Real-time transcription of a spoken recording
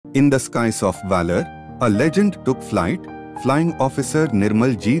In the skies of valor, a legend took flight, Flying Officer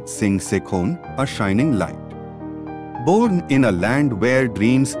Nirmal Singh Sekhon, a shining light. Born in a land where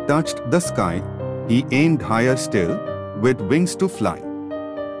dreams touched the sky, he aimed higher still, with wings to fly.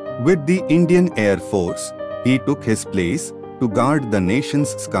 With the Indian Air Force, he took his place to guard the nation's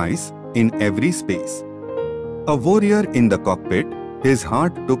skies in every space. A warrior in the cockpit, his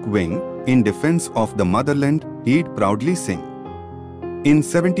heart took wing, in defense of the motherland he'd proudly sing. In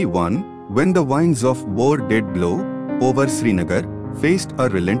 71, when the winds of war did blow, over Srinagar faced a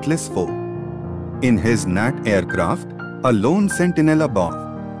relentless foe. In his Nat aircraft, a lone sentinel above,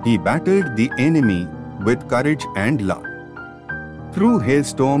 he battled the enemy with courage and love. Through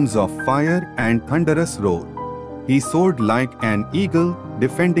hailstorms of fire and thunderous roar, he soared like an eagle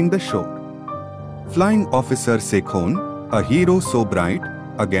defending the shore. Flying Officer Sekhon, a hero so bright,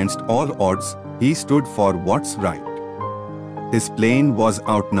 against all odds, he stood for what's right. His plane was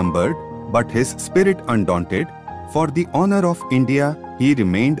outnumbered, but his spirit undaunted. For the honor of India, he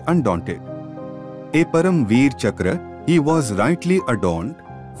remained undaunted. A Param Veer Chakra, he was rightly adorned.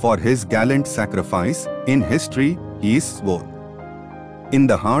 For his gallant sacrifice, in history, he is sworn. In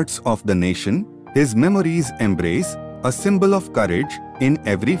the hearts of the nation, his memories embrace, a symbol of courage in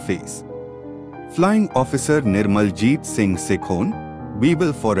every face. Flying Officer Nirmal Singh Sekhon, we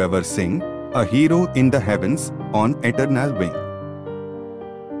will forever sing, a hero in the heavens on eternal wings.